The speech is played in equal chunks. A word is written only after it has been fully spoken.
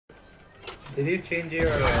Did you change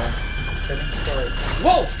your settings for?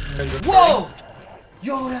 Whoa! Whoa!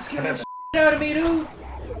 Yo, that scared the shit out of me, dude.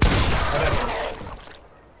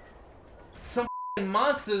 Some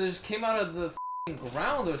monster that just came out of the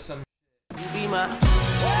ground or something. Be my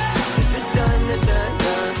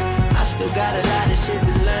I still got a lot of shit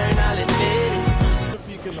to learn, I'll admit it. If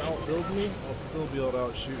you can outbuild me, I'll still be able to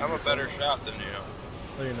outshoot you. I'm a better shot than you.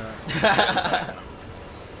 No, you're not.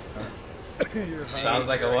 Sounds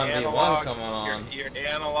like a 1v1 coming on. Your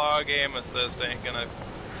analog aim assist ain't gonna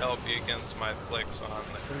help you against my clicks on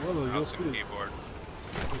the mouse and keyboard.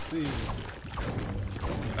 We'll see.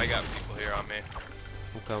 I got people here on me.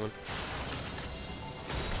 I'm coming.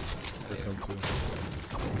 They come too.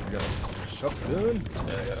 You got a shotgun?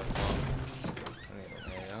 Yeah, I got a phone.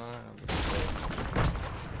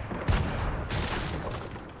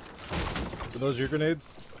 Are those your grenades?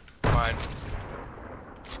 Mine.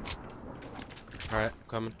 Alright,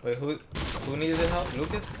 coming. Wait, who needed help?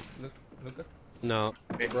 Lucas? Lucas? No.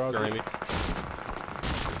 Are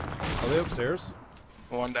they upstairs?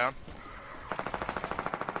 One down.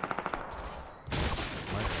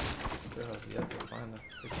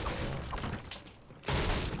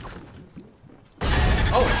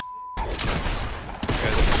 Oh!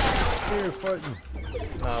 Here's fighting.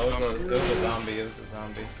 No, it was a zombie. It was a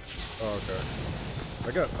zombie. Oh, okay.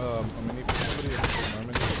 I got a mini for somebody. My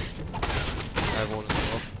mini. I have one as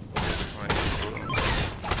well.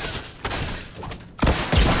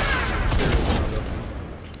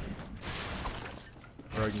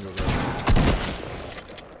 Or I can go there.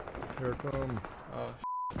 Here I come. Oh.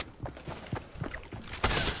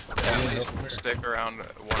 At least stick around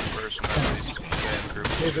one person at least. Group.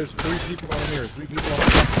 Hey, there's 3 people on here. 3 people on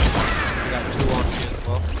I got 2 on me as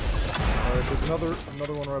well. Alright, there's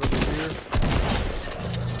another one right over here.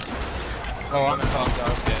 Oh, I'm pumped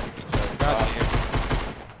out again.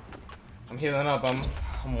 I'm healing up. I'm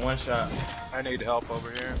one shot. I need help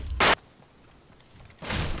over here.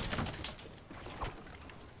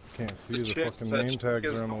 Can't see the fucking name tags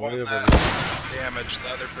around the way of it. Damage, the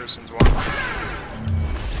other person's one.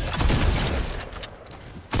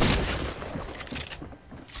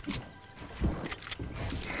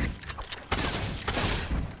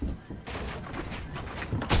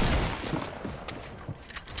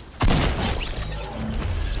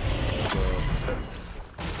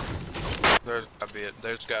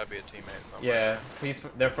 There's gotta be a teammate somewhere. Yeah,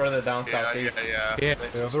 they're further down southeast. Yeah. Yeah,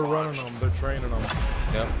 they're running them. They're training them.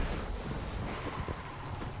 Yep.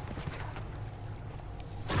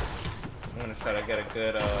 I'm gonna try to get a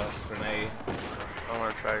good grenade. I'm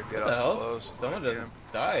gonna try to get What the up hell? close. Someone just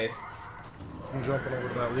died. I'm jumping over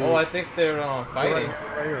to that lead. Oh, I think they're fighting.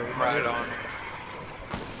 Right here. Right on.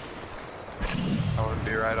 I would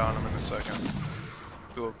be right on him in a second.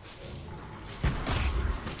 Cool.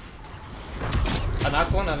 I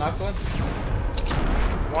knocked one. One.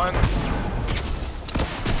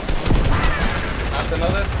 Knocked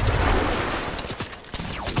another.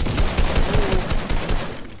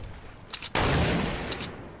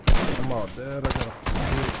 I'm all dead. I gotta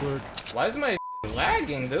real quick. Why is my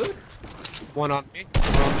lagging, dude? One on me.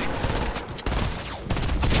 One on me.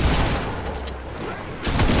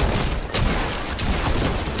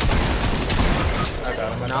 I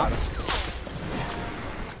got him.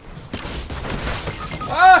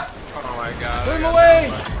 Ah! Oh my god. Swim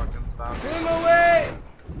away! Swim away!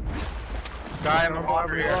 Guy in the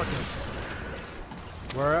water here.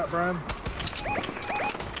 Where at, Brian?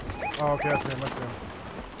 Oh, okay, I see him.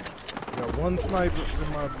 Got one sniper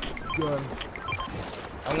in my gun.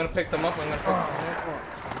 I'm gonna pick them up.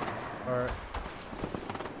 Alright.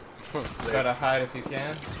 Try to hide if you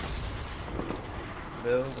can.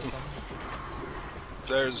 Build or something.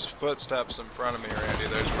 There's footsteps in front of me, Randy.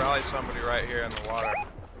 There's probably somebody right here in the water.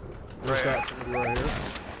 There's got somebody right here.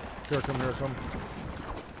 Here I come.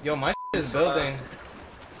 Yo, my is building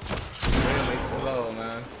really slow,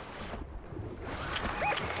 man.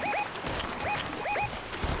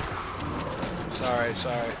 Sorry.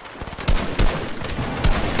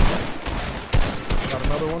 Got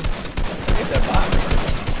another one? I think they're bots.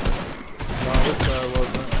 No, this guy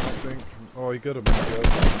wasn't, I don't think. Oh, he could have been good.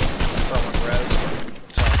 Someone res.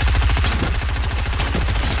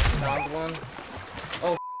 Found one.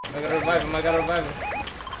 Oh, I gotta revive him.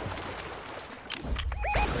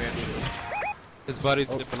 His buddy's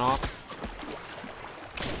dipping off.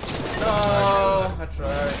 No, I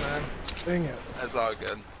tried, man. Dang it. That's all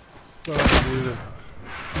good. Sorry, dude.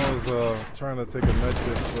 I was trying to take a med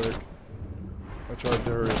kit quick. I tried to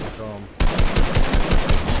hurry up and come.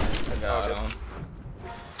 I got him.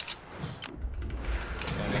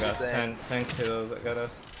 I got 10 kills. I gotta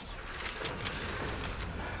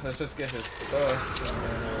Let's just get his stuff.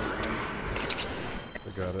 I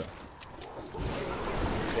got it.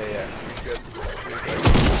 Yeah. You're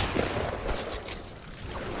good.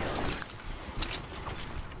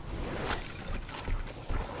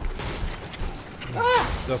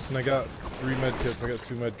 Dustin, I got 3 med kits. I got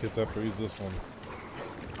 2 med kits after I use this one.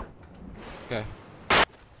 Okay.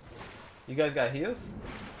 You guys got heals?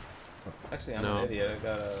 Actually, I'm an idiot. I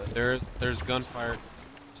got a. There's gunfire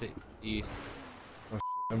to east. Oh,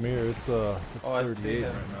 shit. Amir, it's I see 38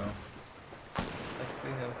 him. right now. I see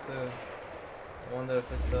him too. I wonder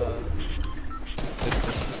if it's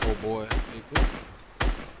It's oh boy.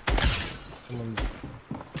 Someone...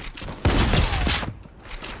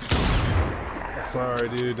 Sorry,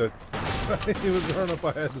 dude. He was running up.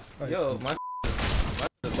 I had to snipe. Yo, my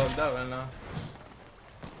is bugged out right now.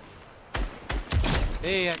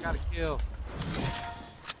 Hey, I got a kill.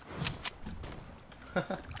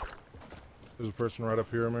 There's a person right up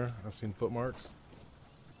here, Amir. I seen footmarks.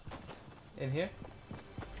 In here?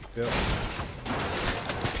 Yep.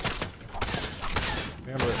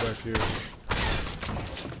 And right back here.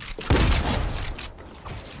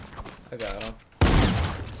 I got him.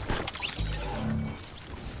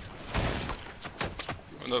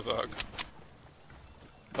 What the fuck?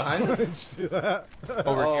 Behind us? Did you see that?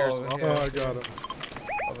 Over here as over well. here. Oh, I got him.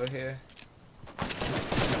 Over here.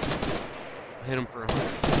 Hit him for 100.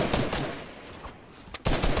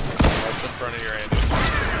 That's in front of your Andy.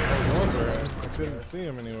 I couldn't see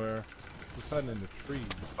him anywhere. He's hiding in the trees.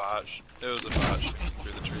 Botch. It was a botch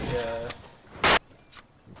through the trees. Yeah.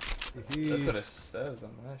 That's what it says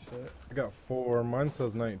on that shit. I got 4. Mine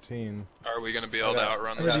says 19. Are we gonna be able to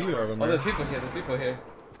outrun How this? many do you have, Oh, Amir? there's people here. There's people here.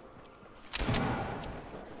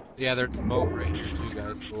 Yeah, there's a boat right here too,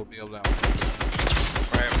 guys, so we'll be able to out. Right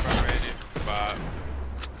in front of Andy. Bot.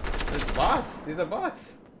 There's bots. These are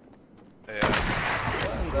bots. Yeah.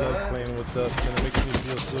 What Love the heck? playing with Dustin. It makes me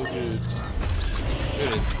feel so good.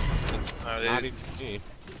 Dude, it's No, not these, even me.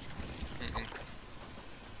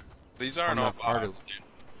 these aren't I'm all not part of bots. it.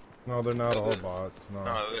 No, they're not all bots. No.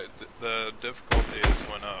 No, the difficulty has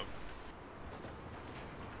went up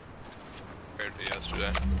compared to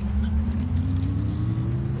yesterday.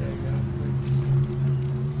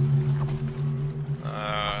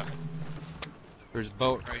 There's a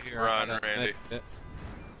boat right here. Run, I got Randy. that-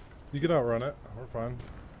 You can outrun it. We're fine.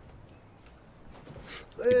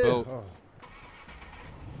 boat. Oh.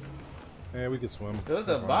 Yeah, we can swim. There's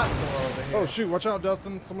We're a fine. bot somewhere over here. Oh shoot! Watch out,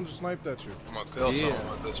 Dustin! Someone just sniped at you. I'm gonna kill Yeah.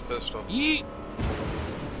 someone with this pistol. Yeet!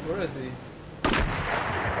 Where is he?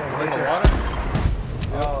 Oh, In the there. water?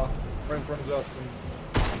 Yep. Oh. Right in front of Dustin.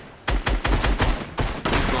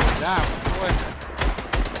 He's going down, boy.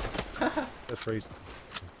 That's crazy.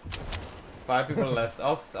 5 people left.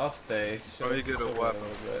 I'll stay. Oh, you get a weapon.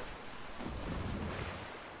 Bit.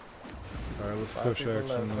 All right, let's 5 push people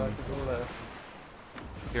action. left. 5 people left.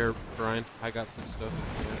 Here, Brian, I got some stuff.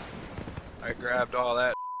 I grabbed all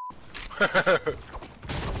that.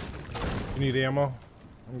 You need ammo?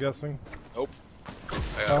 I'm guessing. Nope. I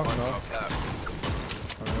got Oh, one no. off that.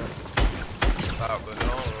 All right. Top of the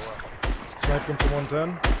hill or what? Snipe him for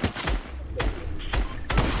 110.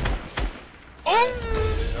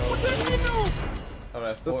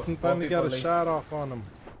 Alright, Dustin 4 finally got people a shot off on him.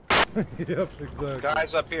 Yep, exactly.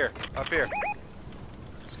 Guys up here. Up here.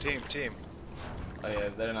 It's team. Oh yeah,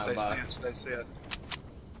 they're not They see bots. us. They see us.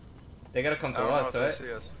 They gotta come I to don't know us, if right? they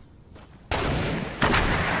see us.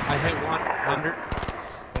 I hit 100.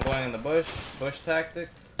 I'm going in the bush. Bush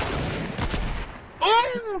tactics.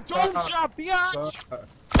 Oh! Gunshot, biatch!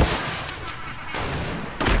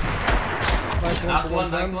 Snipe Knocked for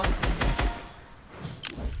one, 110.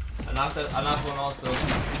 knocked one. I knocked one also.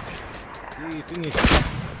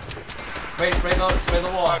 Spray the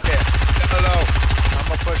wall. Okay. Hello. I'm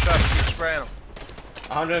gonna push up. Keep spraying them.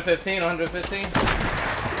 115, 115.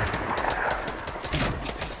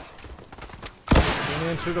 Don't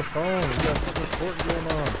answer the phone. We got something important going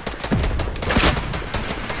on.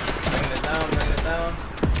 Bring it down.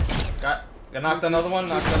 Got knocked another one,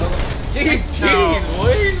 Jeez,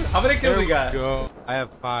 boy. How many kills we got? Go. I have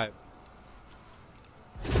 5.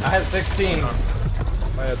 I had 16. I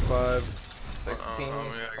had 5. 16. yeah,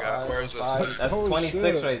 I got it. Where's this? 5. That's Holy 26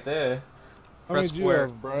 shit. right there. How many Press did you square.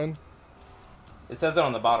 have, Brian? It says it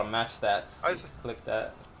on the bottom, match stats. I s- Click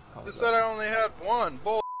that. They said I only had one.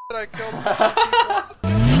 Bull. I killed 2 people.